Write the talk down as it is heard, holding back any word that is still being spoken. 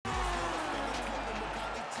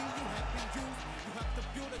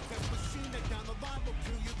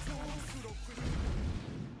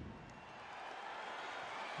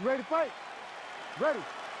You ready to fight? Ready.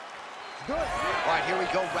 Good. All right, here we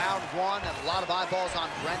go, round one, and a lot of eyeballs on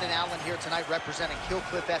Brendan Allen here tonight, representing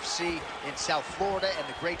Hillcliff FC in South Florida and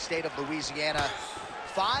the great state of Louisiana.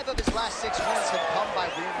 5 of his last 6 wins have come by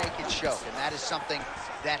rear naked choke, and that is something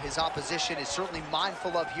that his opposition is certainly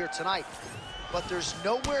mindful of here tonight. But there's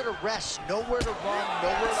nowhere to rest, nowhere to run,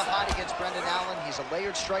 nowhere to hide against Brendan Allen. He's a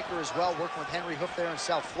layered striker as well, working with Henry Hoof there in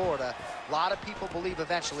South Florida. A lot of people believe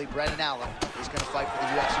eventually Brendan Allen is going to fight for the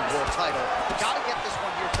UFC World title. Got to get this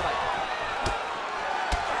one here tonight.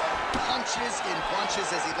 Punches in bunches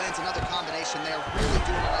as he lands another combination there. Really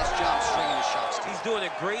doing a nice job stringing his shots together. He's doing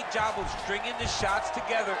a great job of stringing the shots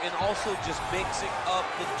together and also just mixing up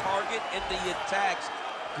the target and the attacks.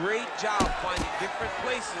 Great job finding different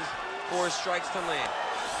places for his strikes to land.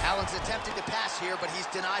 Allen's attempting to pass here, but he's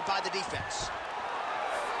denied by the defense.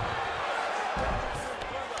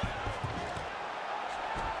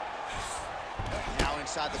 Now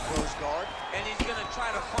inside the closed guard. And he's going to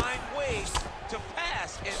try to find ways to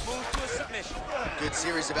pass and move to a submission. Good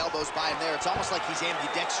series of elbows by him there. It's almost like he's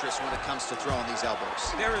ambidextrous when it comes to throwing these elbows.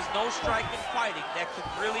 There is no strike in fighting that could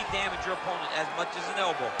really damage your opponent as much as an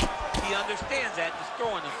elbow. He understands that and is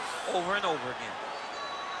throwing them over and over again.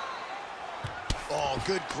 Oh,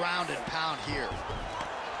 good ground and pound here.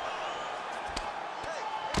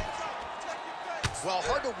 Well,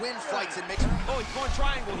 hard to win fights in mixed. Oh, he's going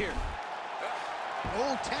triangle here.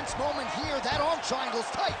 Oh, tense moment here. That arm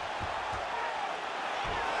triangle's tight.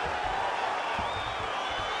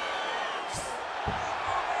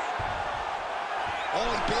 Oh,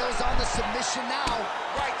 he bails on the submission now.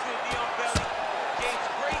 Right to the knee on belly. Gains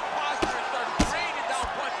great posture and starts raining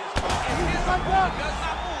down punches. And his opponent does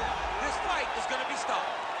not move. This fight is going to be stopped.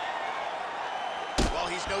 Well,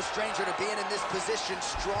 he's no stranger to being in this position.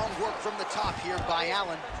 Strong work from the top here by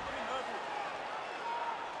Allen.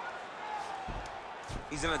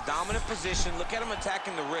 He's in a dominant position. Look at him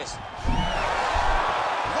attacking the wrist.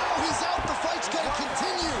 Oh, he's out. The fight's going to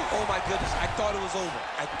continue. Oh, my goodness. I thought it was over.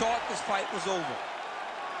 I thought this fight was over.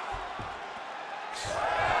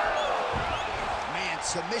 Man,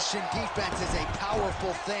 submission defense is a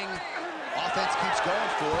powerful thing. Offense keeps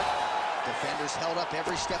going for it. Defenders held up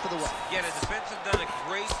every step of the way. Yeah, the defense have done a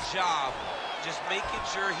great job just making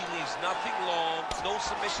sure he leaves nothing long, no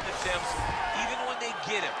submission attempts. Even when they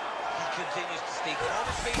get him, he continues to stay calm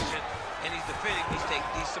and patient, and he's defending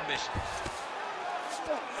these submissions.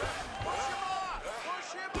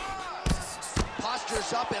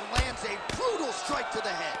 Postures up and lands a brutal strike to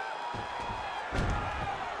the head.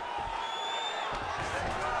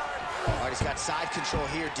 All right, he's got side control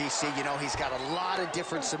here, DC. You know, he's got a lot of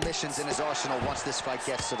different submissions in his arsenal once this fight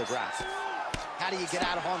gets to the ground. How do you get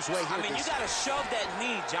out of harm's way here, I mean, DC? you got to shove that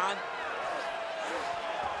knee, John.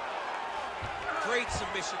 Great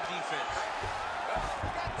submission defense.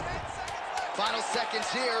 Final seconds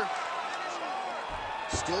here.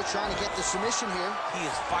 Still trying to get the submission here. He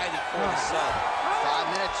is fighting for the sub.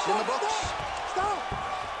 5 minutes in the books. Stop.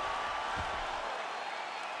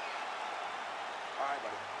 All right,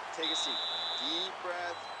 buddy. Take a seat. Deep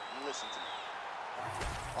breath and listen to me.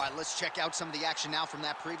 All right, let's check out some of the action now from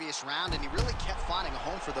that previous round, and he really kept finding a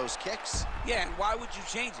home for those kicks. Yeah, and why would you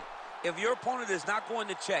change it? If your opponent is not going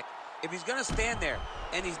to check, if he's going to stand there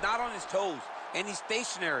and he's not on his toes and he's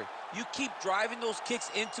stationary, you keep driving those kicks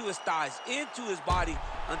into his thighs, into his body,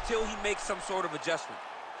 until he makes some sort of adjustment.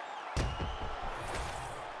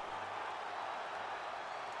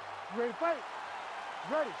 Ready to fight?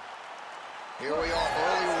 Ready. Here we are,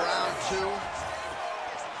 early round 2.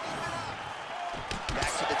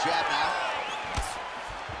 Back to the jab now.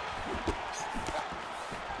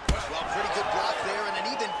 Well, pretty good block there, and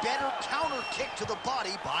an even better counter kick to the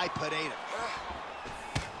body by Pineda.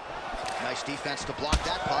 Nice defense to block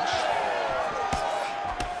that punch.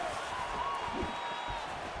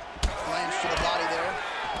 Lands to the body there.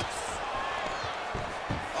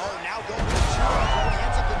 Oh, now going to the jab. He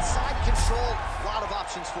ends up in side control. A lot of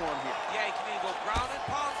options for him here. Yeah, he can either go ground and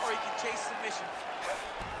pound or he can chase submission.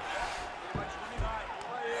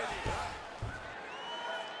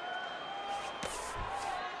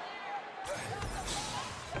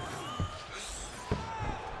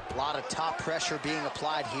 A lot of top pressure being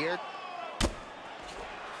applied here.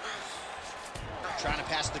 Trying to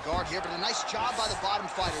pass the guard here, but a nice job by the bottom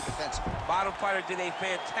fighter defensively. Bottom fighter did a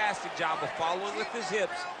fantastic job of following with his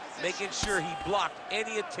hips, making sure he blocked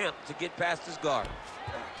any attempt to get past his guard.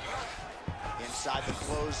 Inside the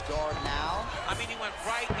closed guard now. I mean, he went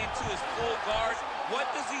right into his full guard. What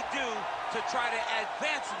does he do to try to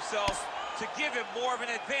advance himself to give him more of an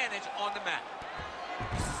advantage on the mat?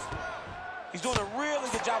 He's doing a really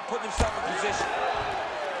good job putting himself in position.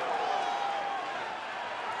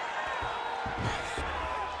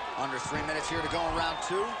 Under 3 minutes here to go in round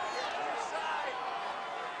 2.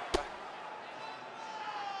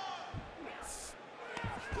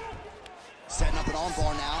 Setting up an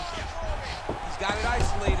armbar now. He's got it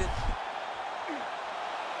isolated.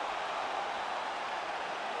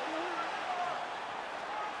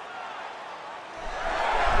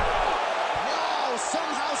 Whoa,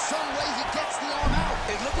 somehow, some way he gets the arm out.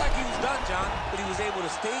 It looked like he was done, John, but he was able to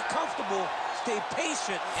stay comfortable, stay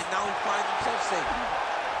patient, and now he finds himself safe.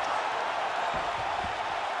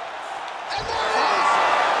 And there it is!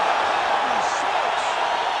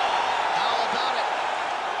 How about it?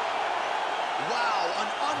 Wow, an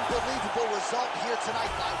unbelievable result here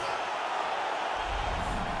tonight, by the way.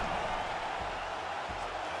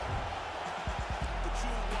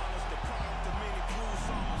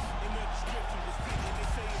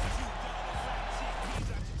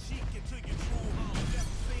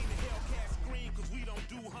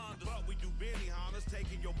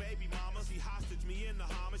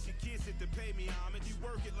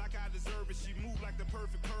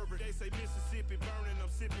 Mississippi burning, I'm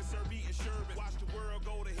sipping, serve, eating sherbet. Watch the world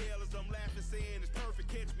go to hell as I'm laughing, saying it's perfect.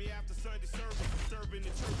 Catch me after Sunday service, serving the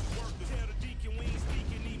church's workers. Tell the deacon we ain't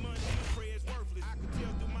speaking, need money, his prayer's worthless. I can tell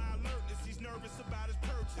through my alertness, he's nervous about his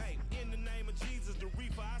purchase. Hey, in the name of Jesus, the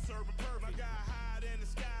reefer, I serve a perfect. My guy higher than the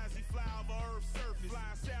skies, he fly over Earth's surface.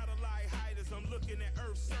 Flying satellite height as I'm looking at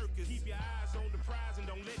Earth's circus. Keep your eyes on the prize and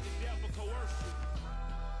don't let the devil coerce you.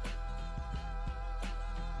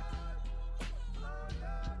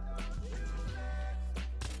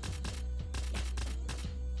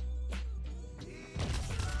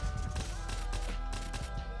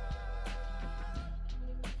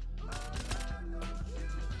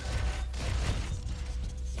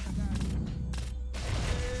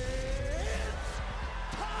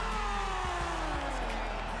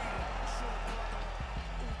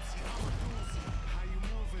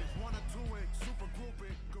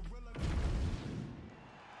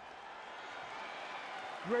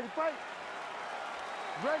 You ready to fight?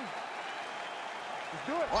 Ready. Let's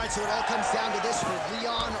do it. All right, so it all comes down to this for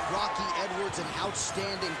Leon Rocky Edwards, an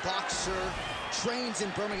outstanding boxer. Trains in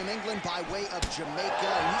Birmingham, England by way of Jamaica.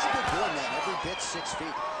 And he's a big boy, man, every bit 6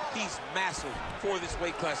 feet. He's massive for this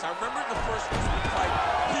weight class. I remember in the first Usman fight,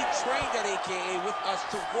 he trained at AKA with us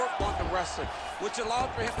to work on the wrestling, which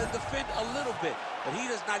allowed for him to defend a little bit. But he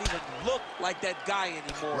does not even look like that guy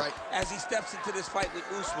anymore as he steps into this fight with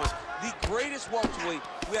Usman, the greatest welterweight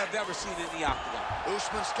we have ever seen in the octagon.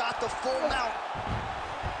 Usman's got the full mount.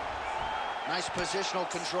 Nice positional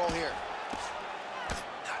control here.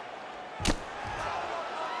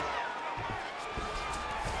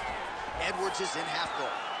 Edwards is in half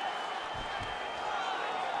guard.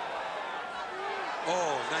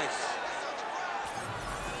 Oh, nice.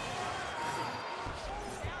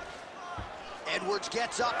 Edwards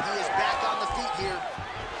gets up. He is back on the feet here.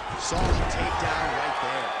 Solid takedown right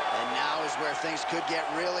there. And now is where things could get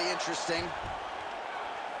really interesting.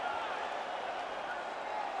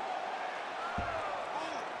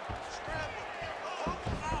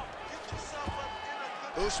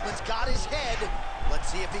 Usman's got his head. Let's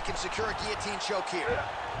see if he can secure a guillotine choke here.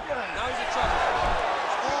 Now he's in trouble.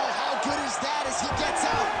 Oh, how good is that as he gets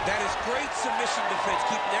out? That is great submission defense,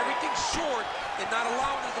 keeping everything short and not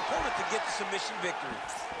allowing his opponent to get the submission victory.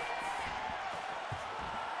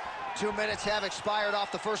 2 minutes have expired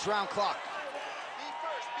off the first round clock. Be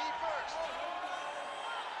first, be first.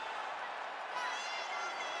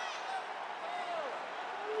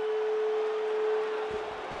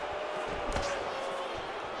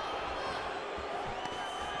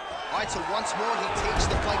 All right, so once more, he takes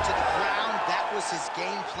the fight to the ground. That was his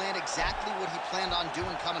game plan, exactly what he planned on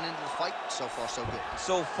doing coming into the fight. So far, so good.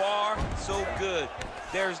 So far, so good.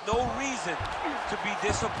 There's no reason to be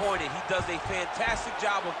disappointed. He does a fantastic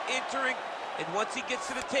job of entering, and once he gets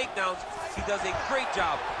to the takedowns, he does a great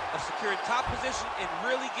job of securing top position and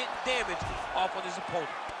really getting damage off on his opponent.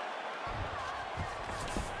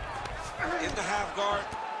 In the half guard.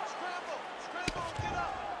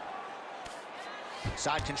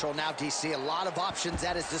 Side control now, DC. A lot of options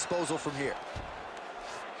at his disposal from here.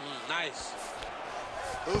 Nice.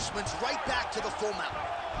 Usman's right back to the full mount.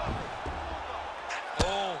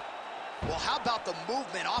 Oh. Well, how about the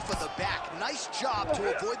movement off of the back? Nice job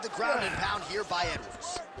to avoid the ground and pound here by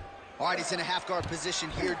Edwards. All right, he's in a half-guard position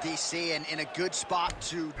here, DC, and in a good spot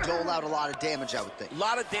to dole out a lot of damage, I would think. A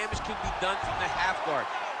lot of damage can be done from the half guard.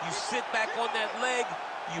 You sit back on that leg,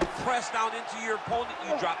 you press down into your opponent,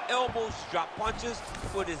 you drop elbows, you drop punches.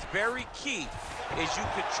 What is very key is you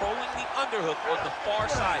controlling the underhook on the far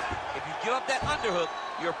side. If you give up that underhook,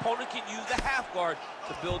 your opponent can use the half guard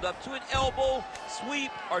to build up to an elbow,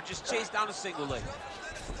 sweep, or just chase down a single leg.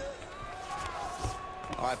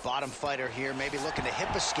 All right, bottom fighter here, maybe looking to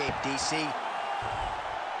hip escape, DC.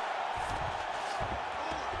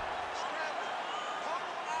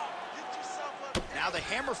 Now the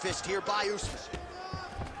hammer fist here by Usman.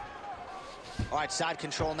 All right, side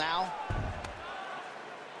control now.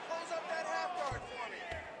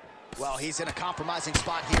 Well, he's in a compromising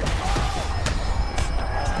spot here. Big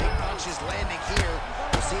punches landing here.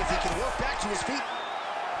 We'll see if he can work back to his feet.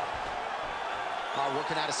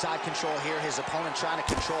 Working out of side control here. His opponent trying to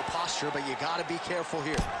control posture, but you got to be careful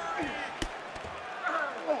here.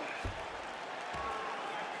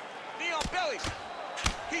 Knee on belly.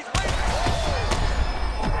 He's waiting.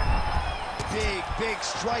 Big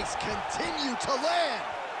strikes continue to land.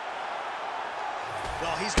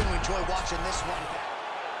 Well, he's going to enjoy watching this one.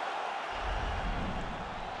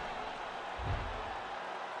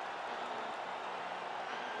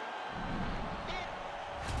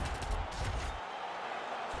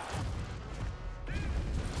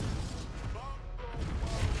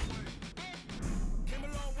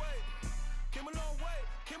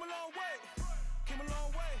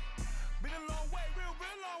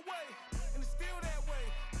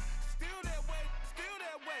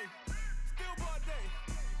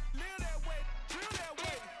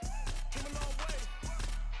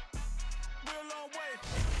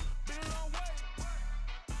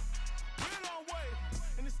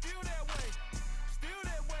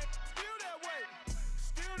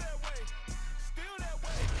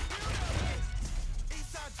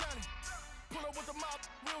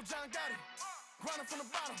 Grinding from the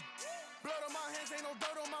bottom. Blood on my hands, ain't no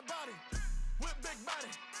dirt on my body. Whip big body.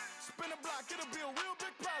 Spin a block, it'll be a real big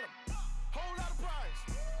problem. Whole lot of prize.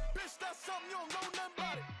 Bitch, that's something you don't know nothing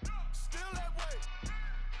about it. Still that way.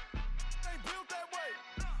 Ain't built that way.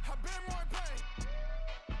 I been more in pain.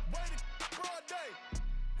 Waited broad day.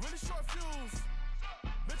 Really short fuse.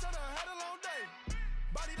 Bitch, I done had a long day.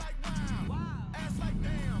 Body like wow. Ass like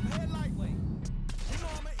damn. Head like wait. You know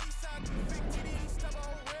I'm an east side big TD, step on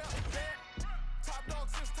real bad. Top dog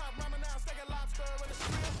since top ramen now, steak and lobster with a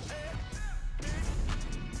shrimp head. Big,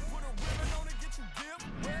 put a ribbon on it, get you give.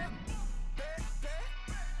 Well, bad.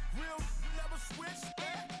 Real, never switch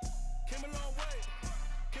that. Came a long way,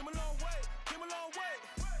 came a long way, came a long way,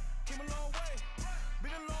 came a long way.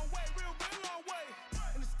 Been a long way, real long way.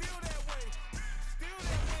 And it's still that way, still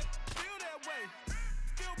that way, still that way.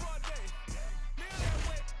 Still broad day, live that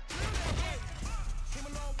way, live that way. Came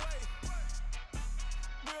a long way,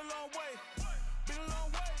 real long way. Been a long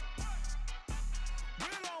way,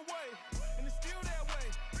 real long way. And it's still that way,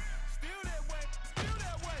 still that way, still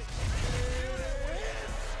that way. Still that way,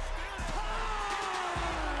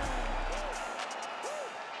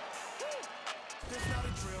 this not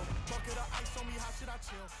a drill. Bucket of ice on me, how should I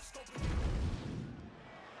chill?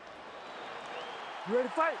 You ready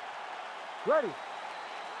to fight? Ready.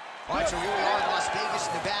 All right, so here we are in Las Vegas,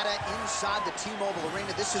 Nevada, inside the T-Mobile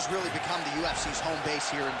Arena. This has really become the UFC's home base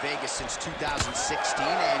here in Vegas since 2016,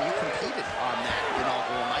 and you competed on that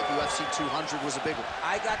inaugural night. UFC 200 was a big one.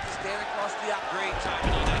 I got to stand across the great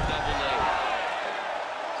timing on that double leg.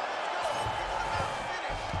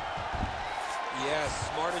 Yes,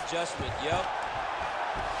 smart adjustment, yep.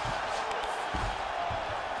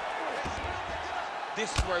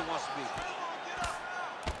 This is where he wants to be.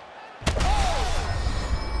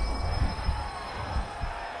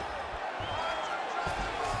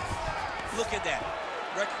 Look at that.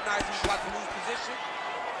 Recognizing he's about to lose position.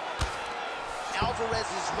 Alvarez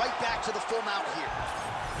is right back to the full mount here.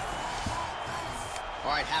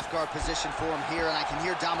 All right, half guard position for him here, and I can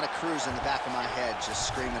hear Dominic Cruz in the back of my head just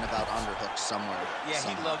screaming about underhooks somewhere. Yeah,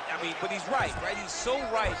 somehow. he loved, but he's right? He's so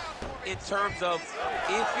right in terms of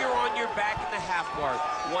if you're on your back in the half guard,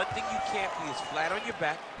 one thing you can't be is flat on your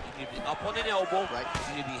back. You need to be up on an elbow. Right.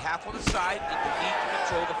 You need to be half on the side, and you need to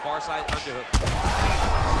control the far side underhook.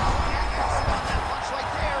 On that punch right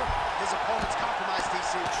there, his opponent's compromised,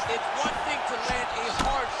 DC. It's one thing to land a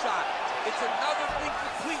hard shot. It's another thing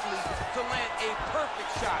completely to land a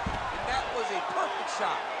perfect shot. And that was a perfect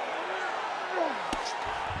shot.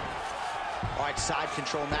 All right, side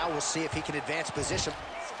control now. We'll see if he can advance position.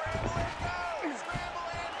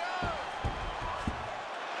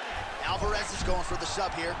 Alvarez is going for the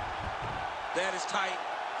sub here. That is tight.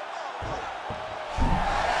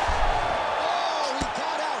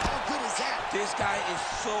 This guy is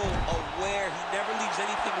so aware. He never leaves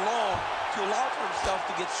anything long to allow for himself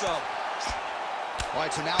to get subbed. All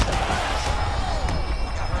right, so now...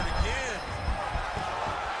 Got hurt again.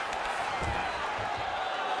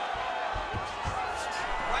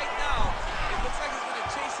 Right now, it looks like he's going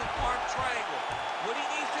to chase an arm triangle. What he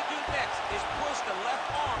needs to do next is push the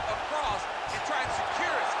left arm across and try and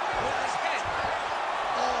secure it with his head.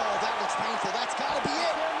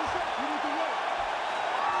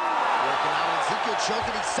 choke,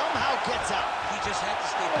 and he somehow gets out. He just had to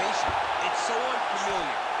stay patient. It's so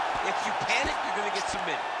unfamiliar. If you panic, you're going to get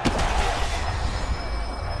submitted.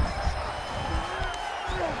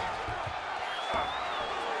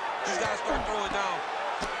 He's got to start throwing down.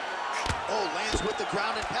 Oh, lands with the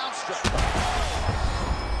ground and pound strike.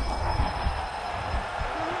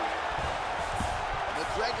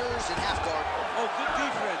 McGregor's in half guard. Oh, good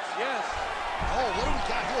defense, yes. Oh, what do we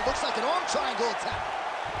got here? Looks like an arm triangle attack.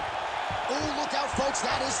 Oh, look out, folks,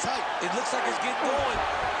 that is tight. It looks like it's getting going.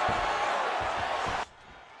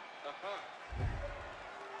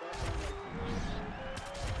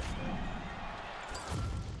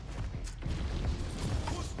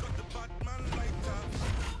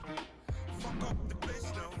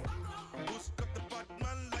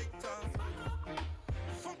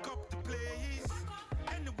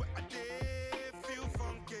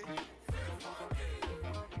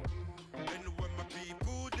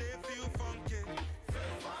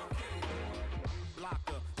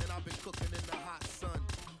 Cooking in the hot sun.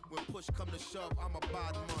 When push come to shove, I'm a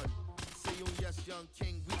bad man. Say you yes, young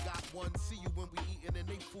king, we got one. See you when we eating and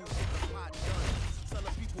they food in the pot done.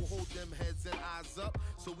 Telling people hold them heads and eyes up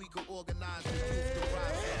so we can organize and move the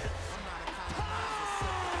rise up. I'm not a colonizer,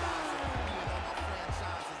 sympathizer. Me and all my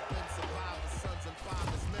franchises been survivors, sons and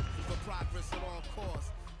fathers, live for progress at all costs.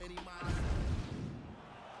 Any mind?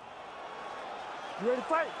 You ready to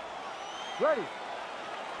fight? Ready.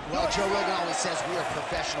 Well, Joe Rogan always says we are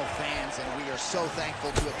professional fans, and we are so thankful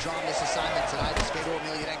to have drawn this assignment tonight as Fedor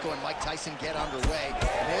Emelianenko and Mike Tyson get underway.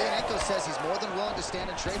 Emelianenko says he's more than willing to stand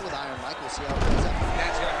and trade with Iron Mike. We'll see how it goes out.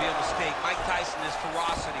 That's going to be a mistake. Mike Tyson is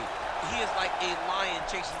ferocity. He is like a lion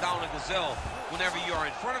chasing down a gazelle whenever you are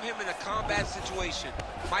in front of him in a combat situation.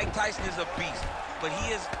 Mike Tyson is a beast, but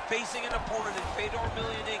he is facing an opponent in Fedor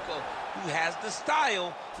Emelianenko who has the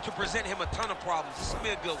style to present him a ton of problems. This will be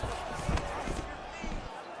a good one.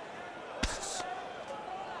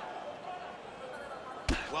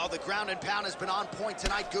 Well, the ground and pound has been on point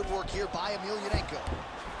tonight. Good work here by Emelianenko.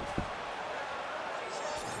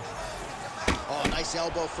 Oh, nice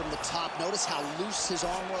elbow from the top. Notice how loose his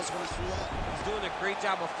arm was when he threw that. He's doing a great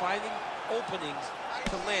job of finding openings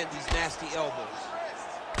to land these nasty elbows.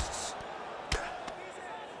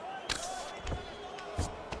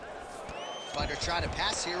 Fighter trying to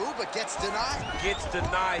pass here. Ooh, but gets denied. Gets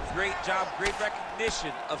denied. Great job, great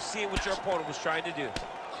recognition of seeing what your opponent was trying to do.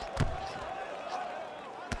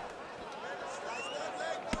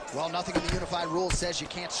 Well, nothing in the unified rules says you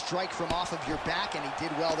can't strike from off of your back, and he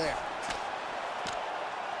did well there.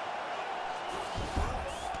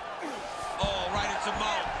 Oh, right into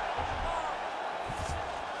mouth.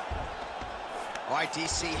 All right,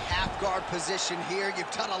 DC, half guard position here.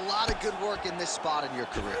 You've done a lot of good work in this spot in your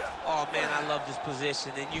career. Oh, man, I love this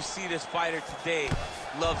position, and you see this fighter today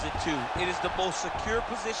loves it, too. It is the most secure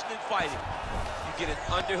position in fighting. You get an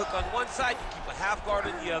underhook on one side, you keep a half guard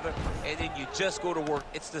on the other, and then you just go to work.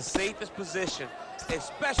 It's the safest position,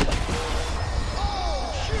 especially...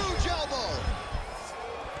 Oh, huge elbow!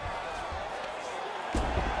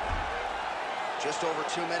 Just over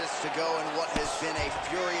 2 minutes to go in what has been a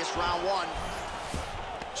furious round one.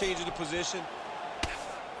 Changing the position.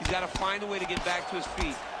 He's got to find a way to get back to his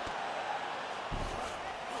feet.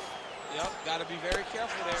 Yep, got to be very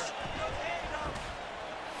careful there.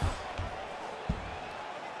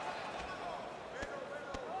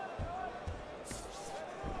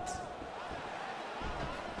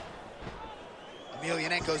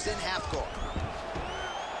 Emelianenko's in half guard.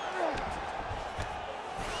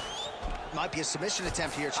 Might be a submission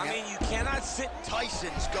attempt here, champ. I mean, you cannot sit...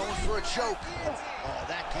 Tyson's going for a choke. Oh,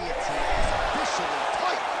 that guillotine is officially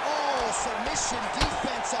tight. Oh, submission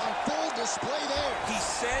defense on full display there. He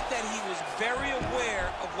said that he was very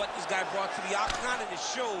aware of what this guy brought to the octagon, and it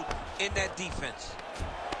showed in that defense.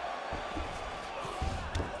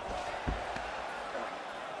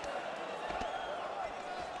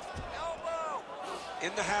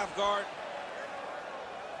 In the half guard.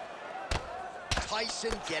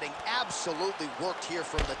 Tyson getting absolutely worked here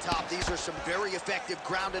from the top. These are some very effective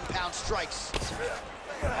ground and pound strikes.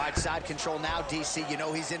 All right, side control now, DC. You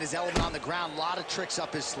know he's in his element on the ground. A lot of tricks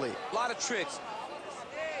up his sleeve. A lot of tricks.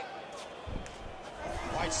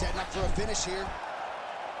 All right, setting up for a finish here.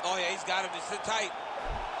 Oh, yeah, he's got him. It's tight.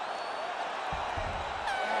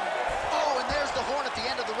 Oh, and there's the horn at the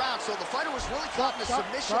end of the round. So the fighter was really caught in a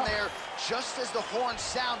submission there just as the horn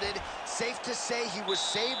sounded. Safe to say he was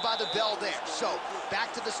saved by the bell there. So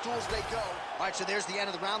back to the stools they go. All right, so there's the end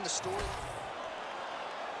of the round, the story.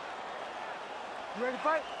 You ready to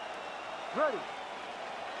fight? Ready.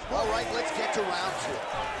 All right, let's get to round two.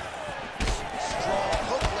 Strong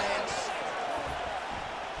hook lands.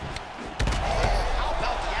 Oh, how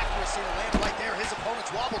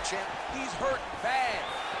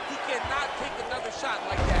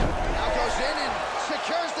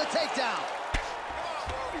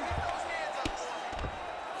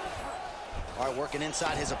All right, working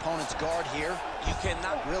inside his opponent's guard here. You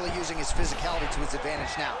cannot. Really using his physicality to his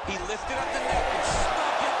advantage now. He lifted up the neck and stuck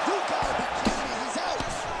it. You gotta be kidding me, he's out.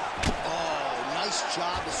 Oh, nice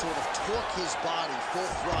job to sort of torque his body full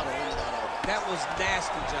throttle into that elbow. That was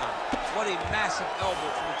nasty, John. What a massive elbow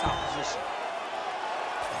from the top position.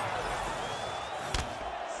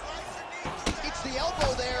 It's the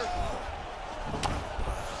elbow there.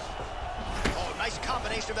 Oh, nice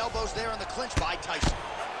combination of elbows there in the clinch by Tyson.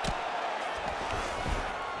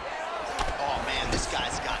 Oh, man, this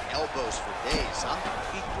guy's got elbows for days, huh?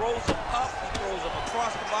 He throws them up, he throws them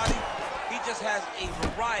across the body. He just has a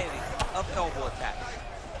variety of elbow attacks.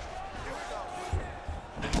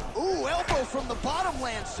 Ooh, elbow from the bottom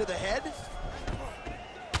lands to the head.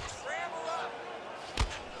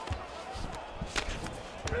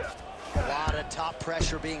 A lot of top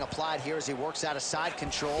pressure being applied here as he works out of side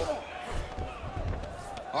control.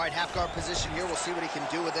 All right, half guard position here. We'll see what he can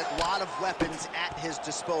do with it. A lot of weapons at his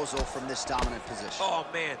disposal from this dominant position. Oh,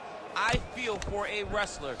 man. I feel for a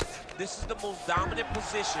wrestler, this is the most dominant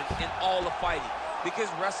position in all of fighting because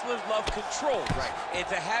wrestlers love control. Right. And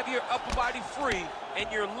to have your upper body free and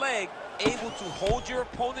your leg able to hold your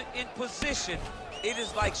opponent in position, it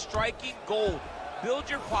is like striking gold. Build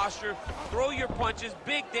your posture, throw your punches,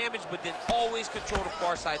 big damage, but then always control the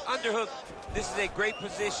far side. Underhook, this is a great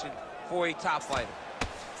position for a top fighter.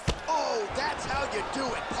 Oh, that's how you do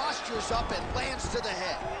it. Postures up and lands to the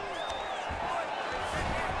head.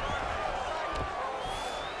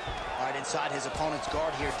 All right, inside his opponent's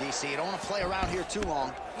guard here, DC. You don't want to play around here too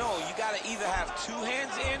long. No, you got to either have two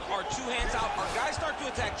hands in or two hands out. Our guys start to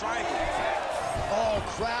attack triangle. Oh,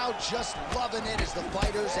 crowd just loving it as the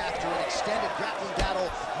fighters, after an extended grappling battle,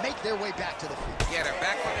 make their way back to the feet. Yeah, they're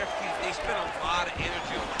back on their feet. They spend a lot of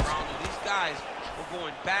energy on the ground, and these guys were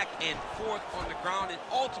going back and forth on the ground, and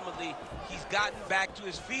ultimately, he's gotten back to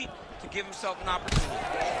his feet to give himself an opportunity.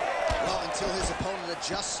 Well, until his opponent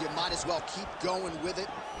adjusts, you might as well keep going with it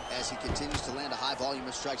as he continues to land a high volume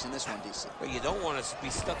of strikes in this one, DC. But you don't want to be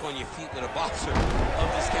stuck on your feet with a boxer of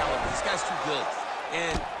this caliber. This guy's too good.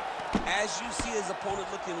 And as you see his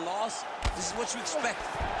opponent looking lost, this is what you expect.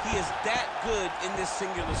 He is that good in this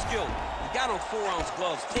singular skill. He got on 4-ounce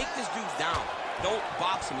gloves. Take this dude down. Don't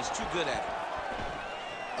box him. He's too good at it.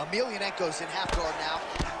 Emelianenko's in half guard now.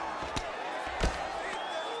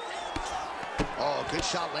 Oh, good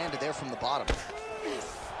shot landed there from the bottom.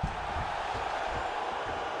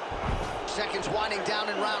 Seconds winding down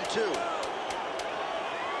in round two.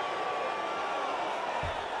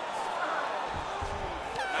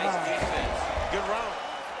 Nice defense. Good round.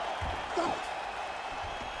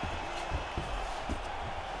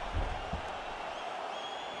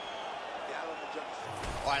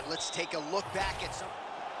 All right, let's take a look back at some.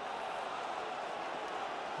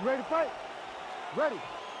 You ready to fight? Ready.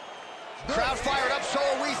 Crowd fired up, so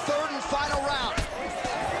are we. Third and final round.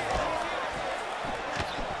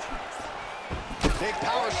 Big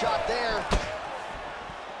power shot there.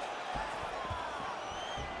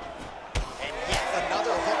 And yet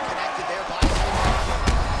another hook connected there by maybe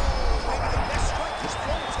the best strike he's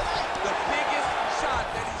thrown tonight. The biggest shot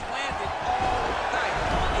that he's landed all night.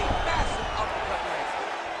 A massive uppercut leg.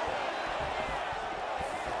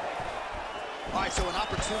 All right, so an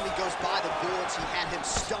opportunity goes by the boards. He had him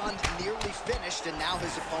stunned, nearly finished, and now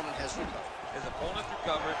his opponent has recovered. His opponent's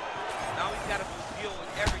recovered. Now he's got to deal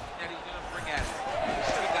with everything that he's going to bring at him. He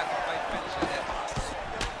should have got the fight finish at that time.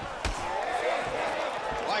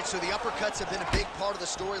 All right, so the uppercuts have been a big part of the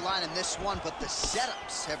storyline in this one, but the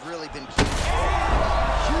setups have really been key.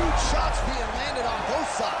 Huge shots being landed on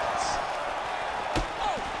both sides.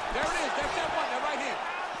 Oh, there it is. That's that one. That right hand.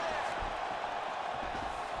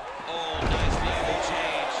 Oh, nice angle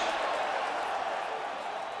change.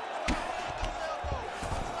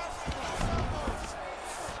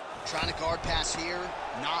 Trying to guard pass here,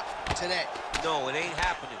 not today. No, it ain't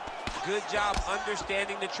happening. Good job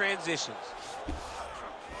understanding the transitions.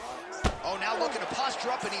 Oh, now looking to posture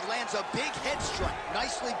up, and he lands a big head strike.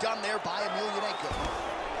 Nicely done there by Emelianenko.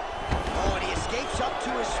 Oh, and he escapes up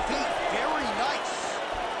to his feet. Very nice.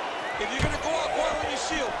 If you're going to go out on your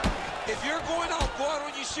shield. If you're going out, go out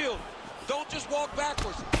on your shield. Don't just walk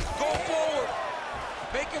backwards. Go forward.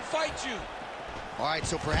 Make him fight you. All right,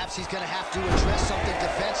 so perhaps he's going to have to address something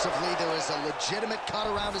defensively. There is a legitimate cut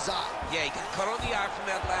around his eye. Yeah, he got cut on the eye from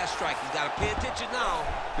that last strike. He's got to pay attention now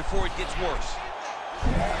before it gets worse.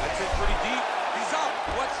 That's it pretty deep. He's out.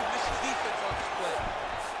 What submission defense on display.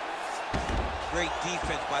 Great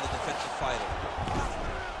defense by the defensive fighter.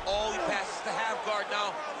 Oh, he passes the half guard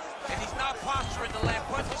now. And he's not posturing to land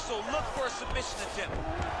punches, so look for a submission attempt.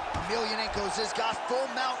 Emelianenko's has got full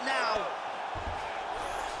mount now.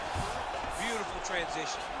 beautiful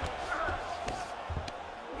transition.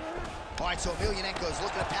 All right, so Emelianenko is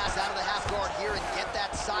looking to pass out of the half guard here and get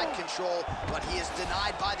that side control, but he is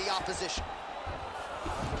denied by the opposition.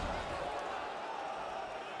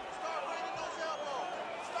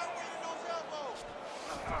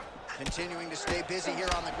 Continuing to stay busy here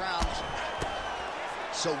on the ground.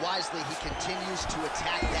 So wisely, he continues to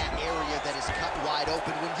attack that area that is cut wide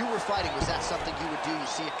open. When you were fighting, was that something you would do? You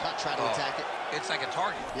see a cut, try to attack it? It's like a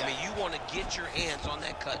target. Yeah. I mean, you want to get your hands on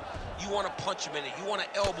that cut. You want to punch him in it. You want to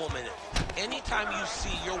elbow him in it. Anytime you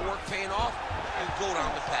see your work paying off, you go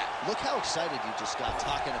down the path. Look how excited you just got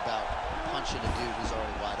talking about punching a dude who's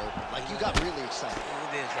already wide open. Like, you got really excited.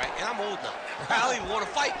 It is, right? And I'm old now. I don't even want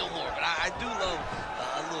to fight no more, but I do love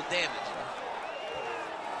a little damage.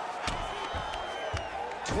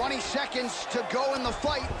 20 seconds to go in the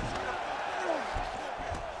fight.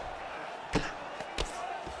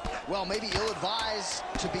 Well, maybe ill-advised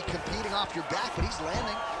to be competing off your back, but he's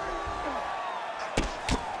landing.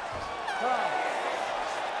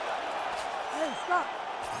 Hey, stop.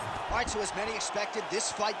 All right, so as many expected, this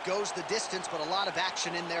fight goes the distance, but a lot of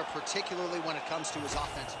action in there, particularly when it comes to his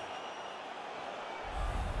offense.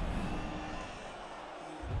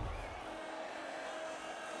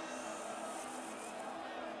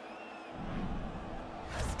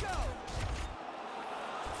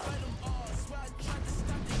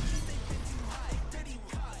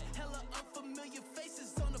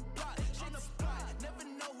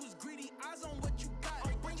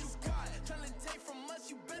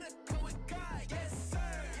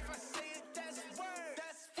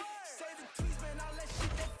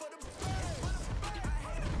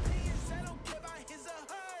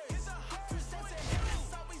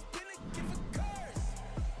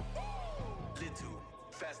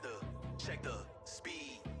 Check the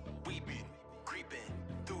speed. We been creeping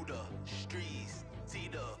through the streets. See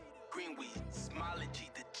the green weed, smiling G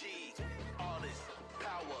to G. All this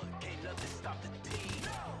power, can't nothing stop the team.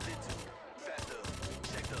 Little faster,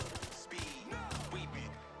 check the speed. We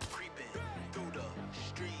been creeping through the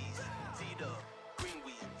streets. See the green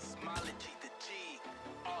weed, smiling G to G.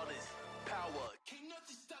 All this power, can't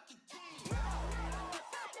nothing stop the team.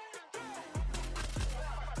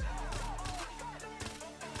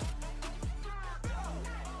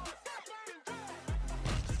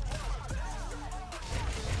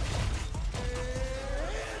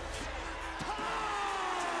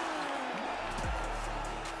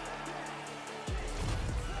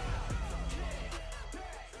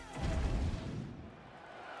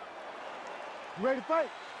 You ready to fight?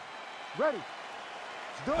 Ready.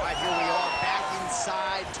 Let's do it. All right, here we are back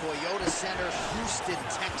inside Toyota Center, Houston,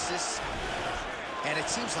 Texas. And it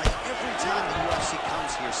seems like every time the UFC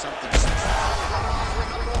comes here, something's this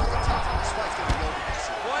fight's gonna be over.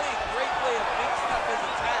 What a great way of mixing up his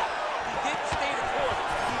attack. He didn't stay the course.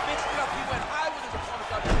 He mixed it up. He went high with his opponent,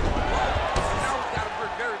 got him low. And now he's got him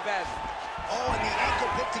hurt very badly. Oh, and the ankle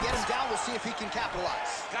pick to get him down. We'll see if he can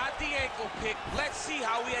capitalize. Got the ankle pick. Let's see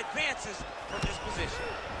how he advances from this position.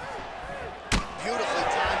 Beautifully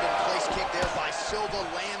timed and place kick there by Silva,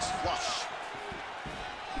 lands flush.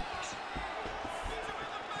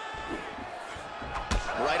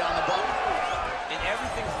 Right on the button. And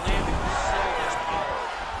everything's landing with so much power.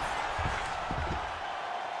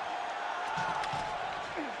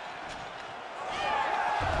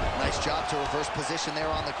 Nice job to reverse position there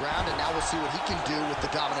on the ground, and now we'll see what he can do with the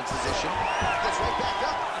dominant position. Gets right back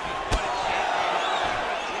up.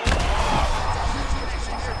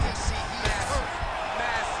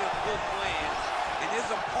 Massive hook lands, and his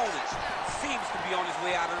opponent seems to be on his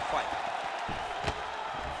way out of the fight.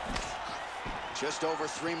 Just over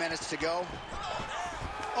 3 minutes to go.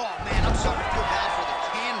 Oh, man, I'm starting to feel bad for the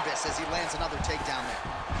canvas as he lands another takedown there.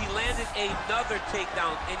 He landed another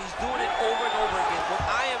takedown, and he's doing it over and over again. What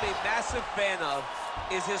I am a massive fan of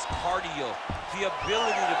is his cardio, the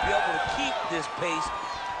ability to be able to keep this pace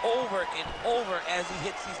over and over as he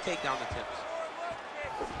hits these takedown attempts.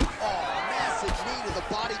 Oh, massive knee to the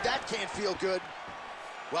body. That can't feel good.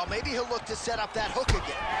 Well, maybe he'll look to set up that hook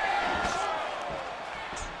again.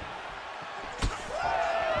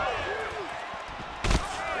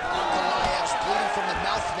 Ankalaev's bleeding from the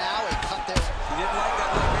mouth now. A cut there. He didn't like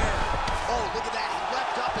that left hand. Oh, look at that. He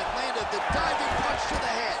leapt up and landed the diving punch to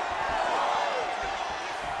the head.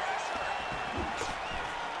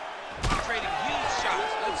 Trading huge shots.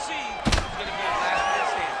 Let's see who's going to be a last man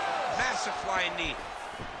stand. Massive flying knee.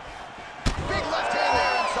 Big left hand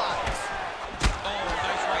there inside. Oh,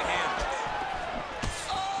 nice right hand.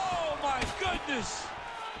 Oh, my goodness.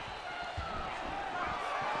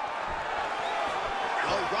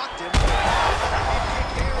 Oh, he rocked him. Big kick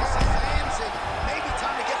there as he lands, and maybe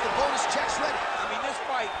time to get the bonus checks ready.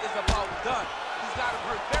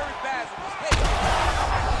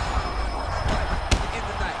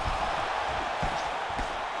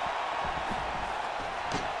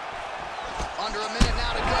 under a minute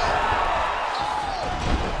now to go.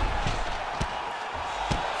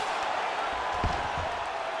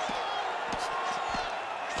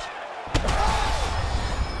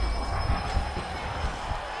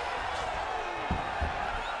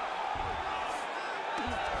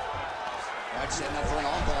 Setting up for an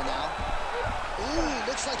arm ball now. Ooh,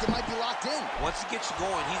 looks like it might be locked in. Once he gets you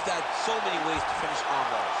going, he's got so many ways to finish arm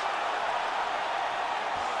balls.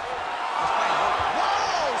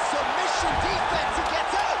 Whoa! Submission defense. He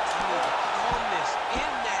gets out. Calmness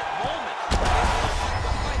in that moment.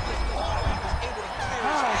 The fight was on. He was able to clear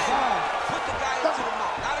his head. Put the guy into the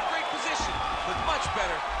mount. Not a great position, but much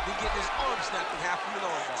better than getting his arm snapped in half from an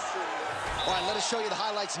arm bar. All right, let us show you the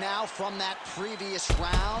highlights now from that previous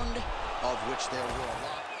round, of which there were a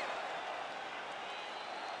lot.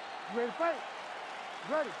 You ready to fight?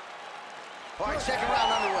 Ready. All right, second round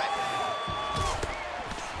underway.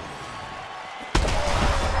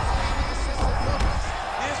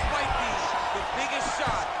 This might be the biggest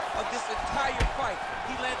shot of this entire fight.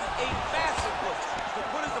 He landed a massive hook to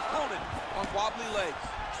put his opponent on wobbly legs.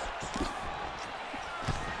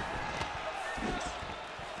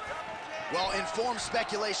 Well, informed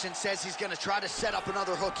speculation says he's going to try to set up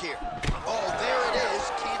another hook here. Oh, there it is.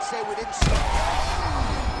 Can't say we didn't see it.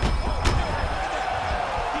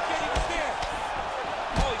 He can't even stand.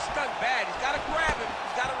 Oh, he's stunned bad. He's got to grab him.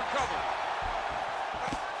 He's got to recover.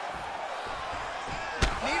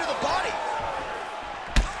 Knee to the body.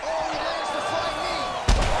 Oh, he lands the flying knee.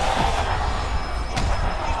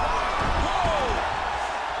 Whoa!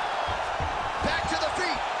 Back to the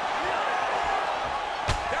feet.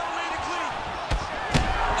 That one landed clean.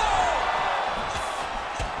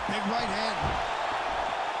 Big right hand.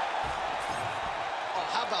 Oh,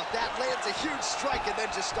 how about that? Lands a huge strike and then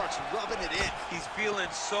just starts rubbing it in. He's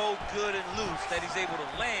feeling so good and loose that he's able to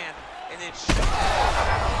land and then shoot.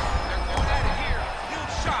 They're going at it here.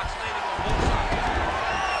 Huge shots landing on both sides.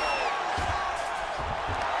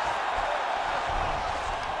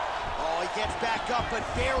 Oh, he gets back up, but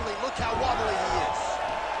barely. Look how wobbly he is.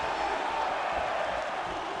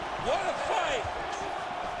 What a fight!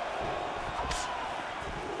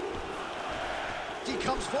 He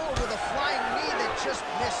comes forward with a flying knee that just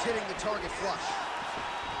missed hitting the target flush.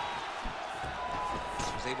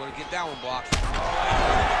 Was able to get that one blocked.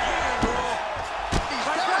 He's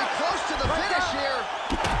very close to the finish here.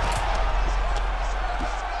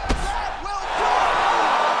 That will do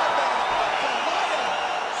it!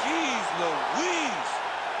 Jeez Louise!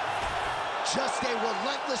 Just a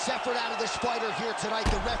relentless effort out of this fighter here tonight.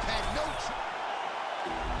 The ref had no...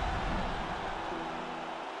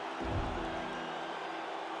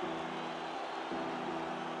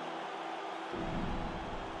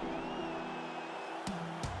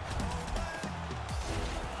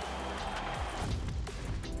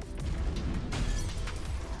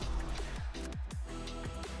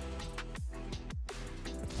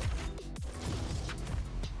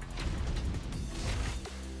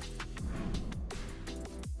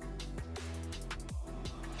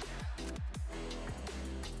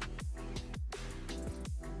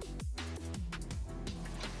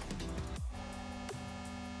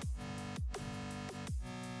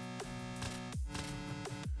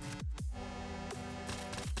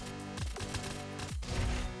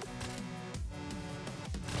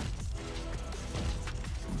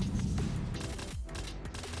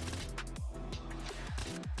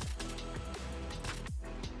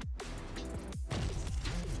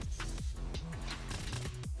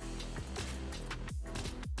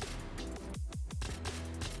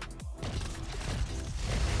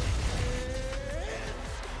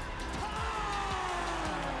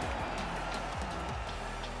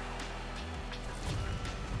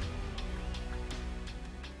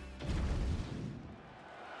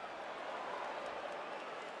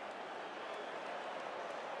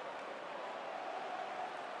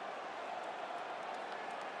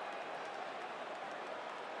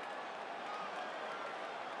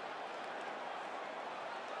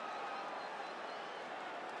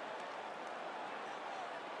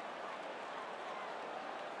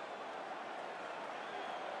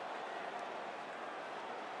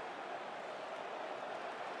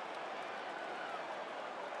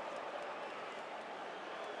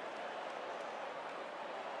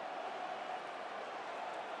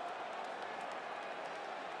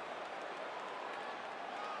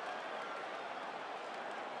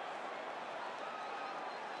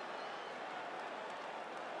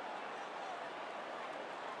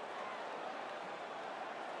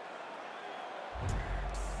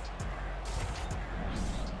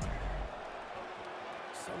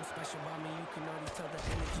 Something special about me, you can already tell the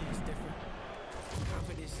energy is different.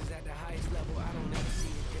 Confidence is at the highest level. I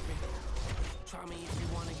try me if you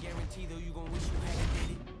want to guarantee, though you gon' wish you hadn't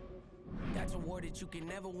did it. That's a war that you can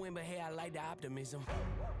never win, but hey, I like the optimism.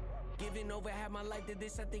 Giving over half my life to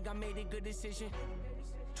this, I think I made a good decision.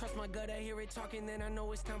 Trust my gut, I hear it talking, then I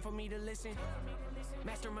know it's time for me to listen.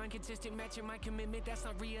 Mastermind consistent, matching my commitment, that's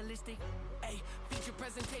not realistic. Hey, feature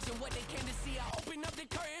presentation, what they came to see, I open up the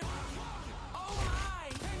curtain. Oh my,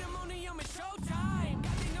 pandemonium is showtime.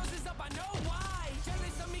 Got their noses up, I know why.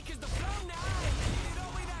 Jealous of me cause the flow nice. Did it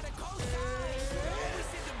all without a cosign. Always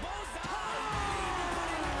hit the bullseye. Believe you put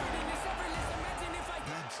in effort in this effortless, imagine if I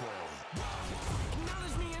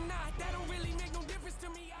acknowledge me or not, that don't really make no difference to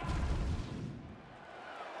me.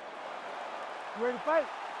 You ready to fight?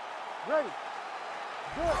 Ready.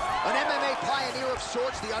 Good. An MMA pioneer of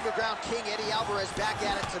sorts, the underground king Eddie Alvarez back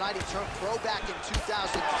at it tonight. He turned pro back in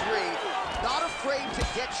 2003. Not afraid to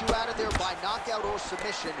get you out of there by knockout or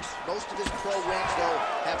submission. Most of his pro wins, though,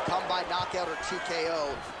 have come by knockout or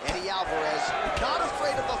TKO. Eddie Alvarez, not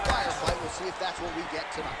afraid of a firefight. We'll see if that's what we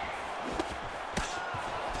get tonight.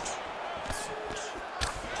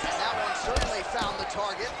 And that one certainly found the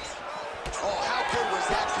target. Oh, how good was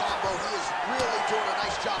that combo? He is really doing a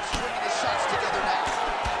nice job stringing his shots together now.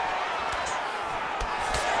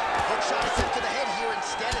 Hook shot attempt to the head here.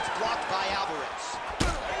 Instead, it's blocked by Alvarez.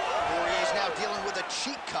 Poirier's now dealing with a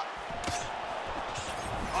cheek cut.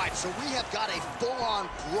 All right, so we have got a full-on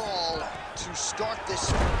brawl to start this.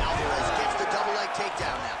 Alvarez gets the double leg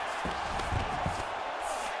takedown now.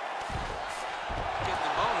 Getting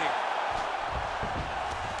the bone here.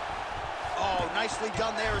 Oh, nicely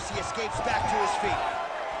done there as he escapes back to his feet.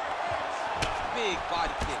 Big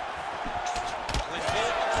body kick. When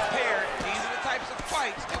both are prepared, these are the types of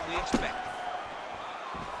fights that we expect.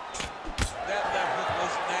 That left hook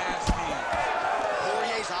was nasty.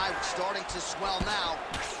 Poirier's eye starting to swell now.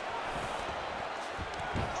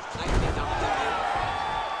 Nicely done there.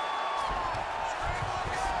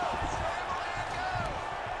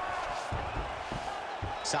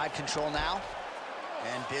 Side control now.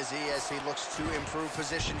 And busy as he looks to improve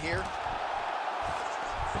position here.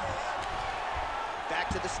 Back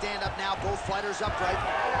to the stand-up now, both fighters upright.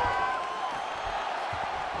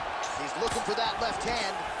 He's looking for that left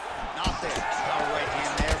hand. Not there. Got a right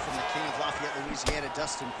hand there from the king of Lafayette, Louisiana,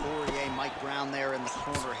 Dustin Poirier. Mike Brown there in the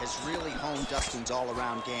corner has really honed Dustin's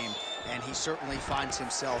all-around game, and he certainly finds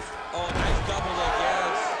himself. Oh, nice double leg,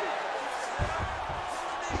 yes.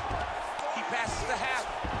 He passes the half.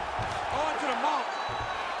 Oh, into the mount.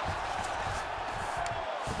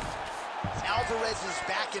 Alvarez is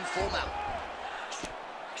back in full mount.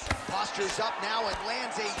 Postures up now and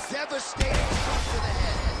lands a devastating shot to the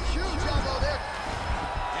head. Huge elbow there.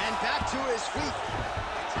 And back to his feet.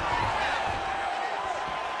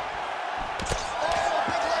 Oh,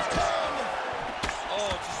 big left hand.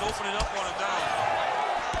 Oh, just opening up on him now.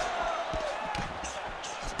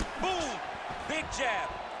 Boom! Big jab.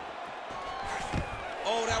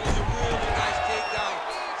 Oh, that was a really nice takedown.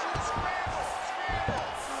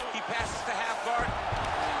 He passes the half guard.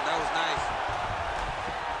 That was nice.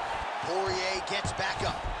 Poirier gets back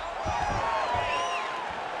up.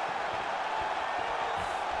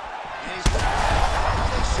 And he's there,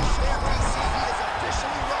 DC. He is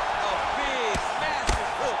officially rocked. A big,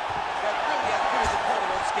 massive hook that really has put his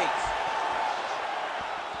opponent on skates.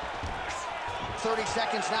 30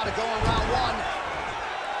 seconds now to go in round one.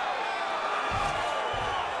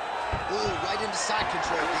 Ooh, right into side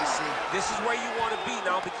control, DC. This is where you want to be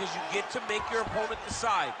now because you get to make your opponent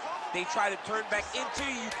decide. They try to turn back into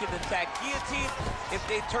you, you can attack guillotine. If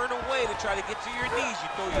they turn away to try to get to your knees, you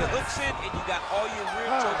throw your hooks in and you got all your rear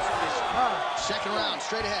choke submission. Second round,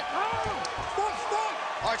 straight ahead.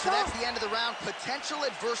 All right, so that's the end of the round. Potential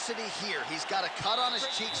adversity here. He's got a cut on his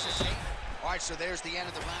cheek. All right, so there's the end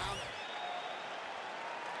of the round.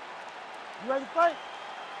 You ready to fight?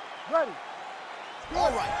 Ready. All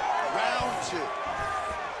right, round two.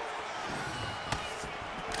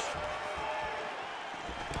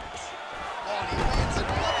 Oh, and he lands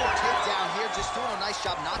another takedown here, just doing a nice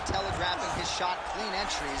job not telegraphing his shot. Clean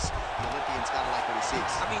entries. The Olympian's got to like what he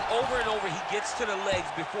sees. I mean, over and over, he gets to the legs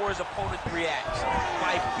before his opponent reacts.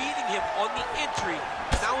 By beating him on the entry,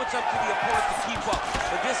 now it's up to the opponent to keep up.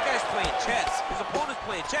 But this guy's playing chess. His opponent's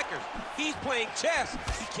playing checkers. He's playing chess.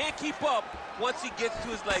 He can't keep up. Once he gets to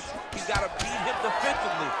his legs, he's got to beat him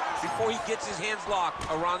defensively before he gets his hands locked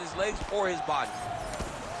around his legs or his body.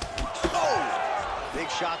 Oh! Big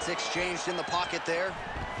shots exchanged in the pocket there.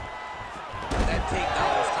 That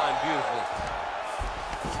takedown was timed beautifully.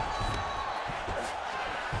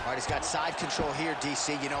 All right, he's got side control here,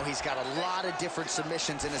 DC. You know, he's got a lot of different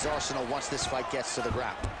submissions in his arsenal once this fight gets to the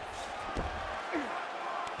ground.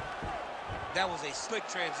 That was a slick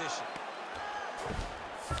transition.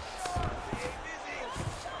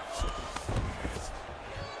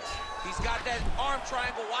 He's got that arm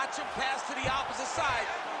triangle. Watch him pass to the opposite side.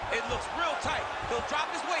 It looks real tight. He'll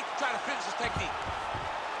drop his weight to try to finish his technique.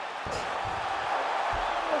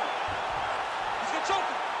 He's gonna choke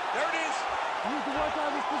him. There it is. You need to work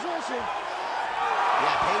on his position.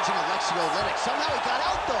 Yeah, Page and Alexio Linux. Somehow he got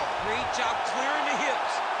out, though. Great job clearing the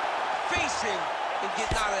hips, facing, and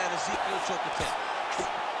getting out of that Ezekiel choke attempt.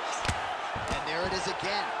 And there it is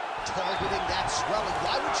again, targeting that swelling.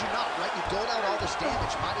 Why would you not, right? You doled out all this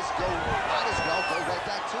damage. Might as well go right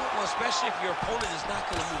back to it. Well, especially if your opponent is not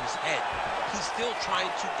going to move his head. He's still trying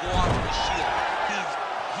to go out with a shield.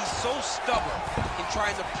 He's so stubborn in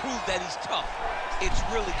trying to prove that he's tough. It's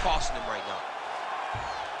really costing him right now.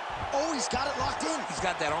 Oh, he's got it locked in. He's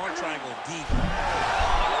got that arm triangle deep.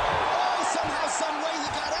 Oh, somehow, some way he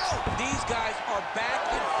got out. These guys are back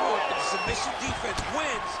and forth, but the submission defense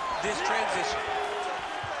wins this transition.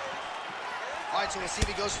 All right, so we'll see if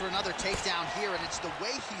he goes for another takedown here, and it's the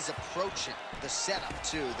way he's approaching the setup,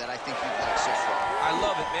 too, that I think you'd like so far. I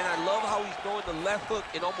love it, man. I love how he's throwing the left hook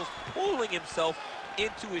and almost pulling himself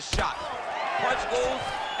into his shot. Punch goes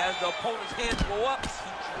as the opponent's hands go up.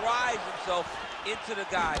 He drives himself into the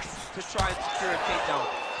guy to try and secure a takedown.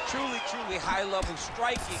 Truly, truly high-level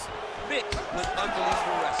striking mixed with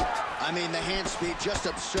unbelievable wrestling. I mean, the hand speed, just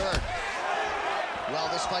absurd. Well,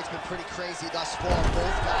 this fight's been pretty crazy thus far.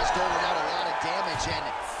 Both guys doling out a lot of damage, and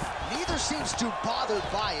neither seems too bothered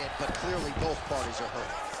by it, but clearly both parties are hurt.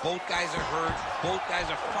 Both guys are hurt. Both guys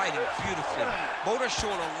are fighting beautifully. Both are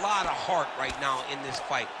showing a lot of heart right now in this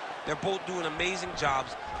fight. They're both doing amazing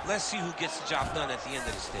jobs. Let's see who gets the job done at the end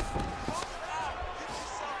of the stick.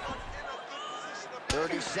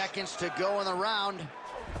 30 seconds to go in the round.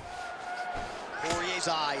 Poirier's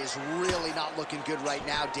eye is really not looking good right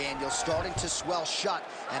now, Daniel. Starting to swell shut,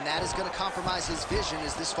 and that is going to compromise his vision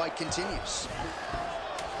as this fight continues.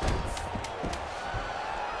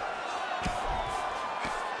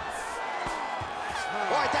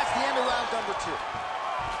 All right, that's the end of round number 2.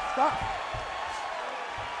 Stop.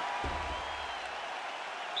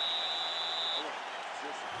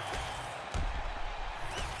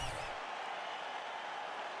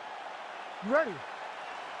 You ready?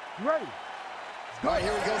 You ready? All right,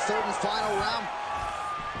 here we go, third and final round.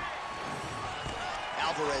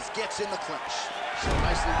 Alvarez gets in the clinch. So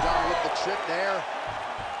nicely done with the trip there.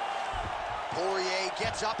 Poirier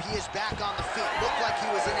gets up, he is back on the feet. Looked like he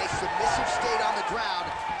was in a submissive state on the ground,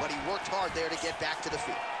 but he worked hard there to get back to the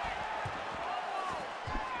feet.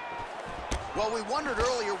 Well, we wondered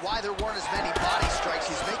earlier why there weren't as many body strikes.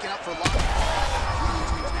 He's making up for loss.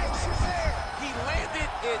 He landed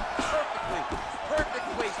it perfectly. Perfect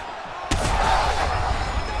placement.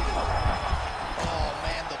 Oh,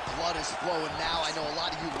 man, the blood is flowing now. I know a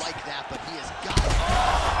lot of you like that, but he has got it.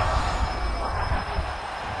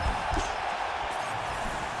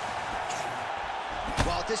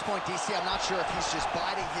 Well, at this point, DC, I'm not sure if he's just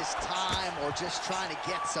biding his time or just trying to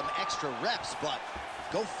get some extra reps, but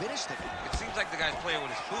go finish the guy. It seems like the guy's playing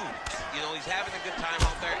with his food. You know, he's having a good time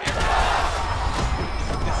out there.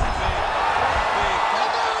 This is big. Big. Oh,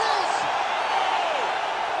 there it is!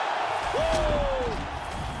 Woo!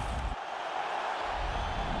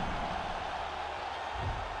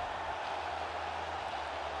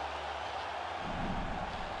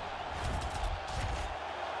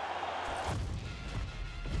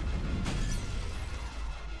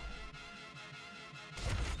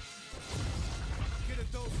 Get a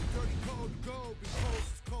dose of dirty cold gold, because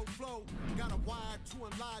it's cold flow. Got a wire to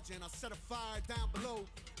enlarge and I set a fire down below.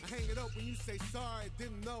 I hang it up when you say sorry,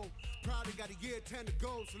 didn't know. Probably got a year 10 to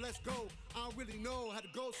go, so let's go. I don't really know how the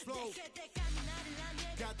ghost flow.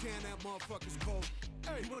 Goddamn, that motherfucker's cold.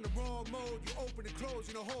 Hey, you in the wrong mode, you open and close,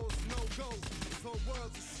 you know holes, no go. This whole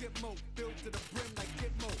world's a shit mode, built to the brim like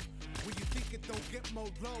Gitmo. When you think it don't get more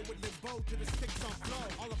low, with limbo to the sticks on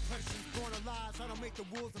flow. All oppression's born of lies, I don't make the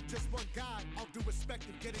rules, I'm just one guy. All due respect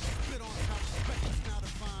and getting spit on top, respect is now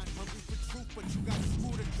defined. Hungry for truth, but you got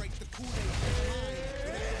screwed and break the Kool-Aid.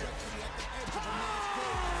 It ain't directly at the edge of a man's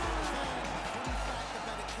grave. Only fact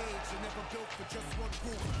about a cage, you're never built for just one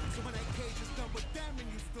group. So when that cage is done with them and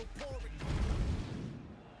you still pour it.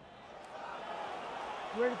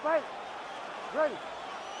 You ready to fight? Ready.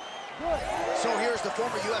 Good. So here's the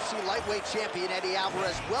former UFC lightweight champion, Eddie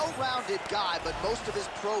Alvarez. Well-rounded guy, but most of his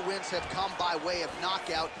pro wins have come by way of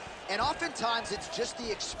knockout. And oftentimes, it's just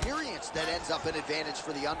the experience that ends up an advantage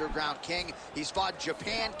for the underground king. He's fought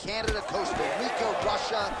Japan, Canada, Costa Rica,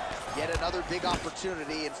 Russia. Yet another big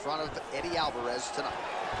opportunity in front of Eddie Alvarez tonight.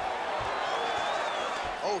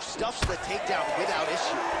 Oh, stuffs the takedown without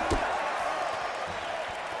issue.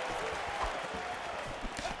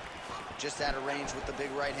 just out of range with the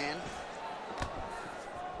big right hand.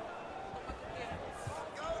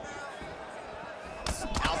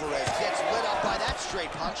 Alvarez gets lit up by that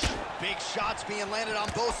straight punch. Big shots being landed on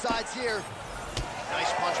both sides here.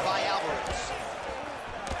 Nice punch by Alvarez.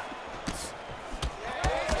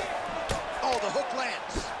 Oh, the hook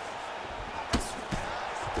lands.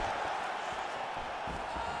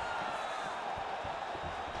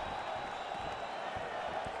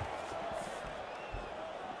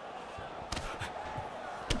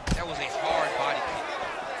 That was a hard body kick.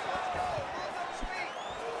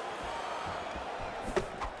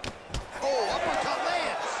 Oh, uppercut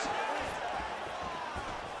lands.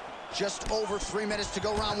 Just over 3 minutes to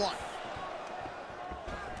go, round one.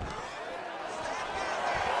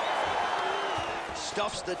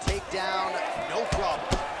 Stuffs the takedown, no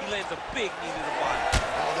problem. He lands a big knee to the body.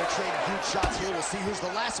 Oh, they're trading huge shots here. We'll see who's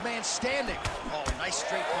the last man standing. Oh, nice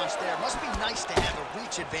straight punch there. Must be nice to have a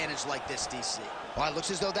reach advantage like this, DC. Well, it looks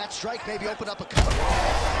as though that strike maybe opened up a cover.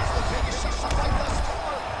 That's the biggest shot fight thus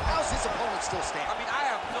far. How's his opponent still standing? I mean, I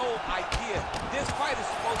have no idea. This fight is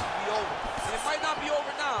supposed to be over. And it might not be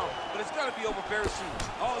over now, but it's going to be over very soon.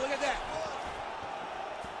 Oh, look at that.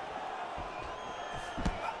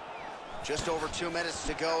 Just over 2 minutes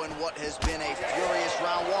to go in what has been a furious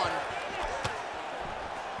round one.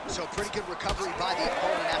 So pretty good recovery by the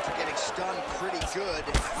opponent after getting stunned pretty good.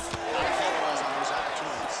 Gotta capitalize on those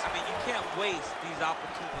opportunities. I mean, you can't waste these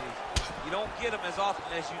opportunities. You don't get them as often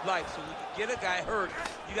as you'd like. So when you get a guy hurt,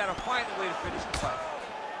 you got to find a way to finish the fight.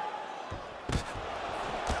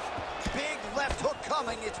 Big left hook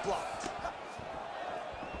coming, it's blocked.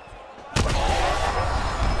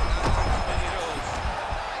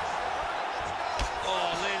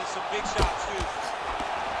 Some big shots, too.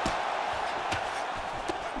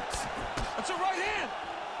 That's a right hand.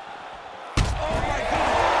 Oh, my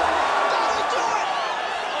goodness. That'll do it!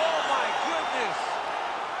 Oh, my goodness.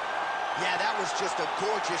 Yeah, that was just a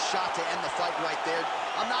gorgeous shot to end the fight right there.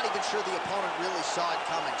 I'm not even sure the opponent really saw it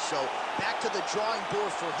coming. So back to the drawing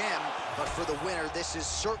board for him. But for the winner, this is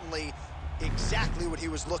certainly exactly what he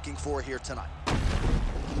was looking for here tonight.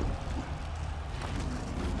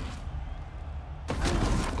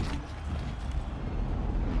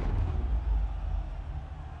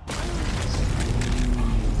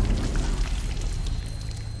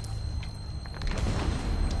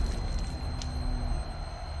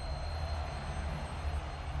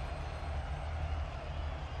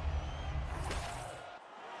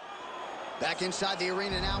 Back inside the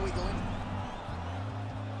arena now, we go in.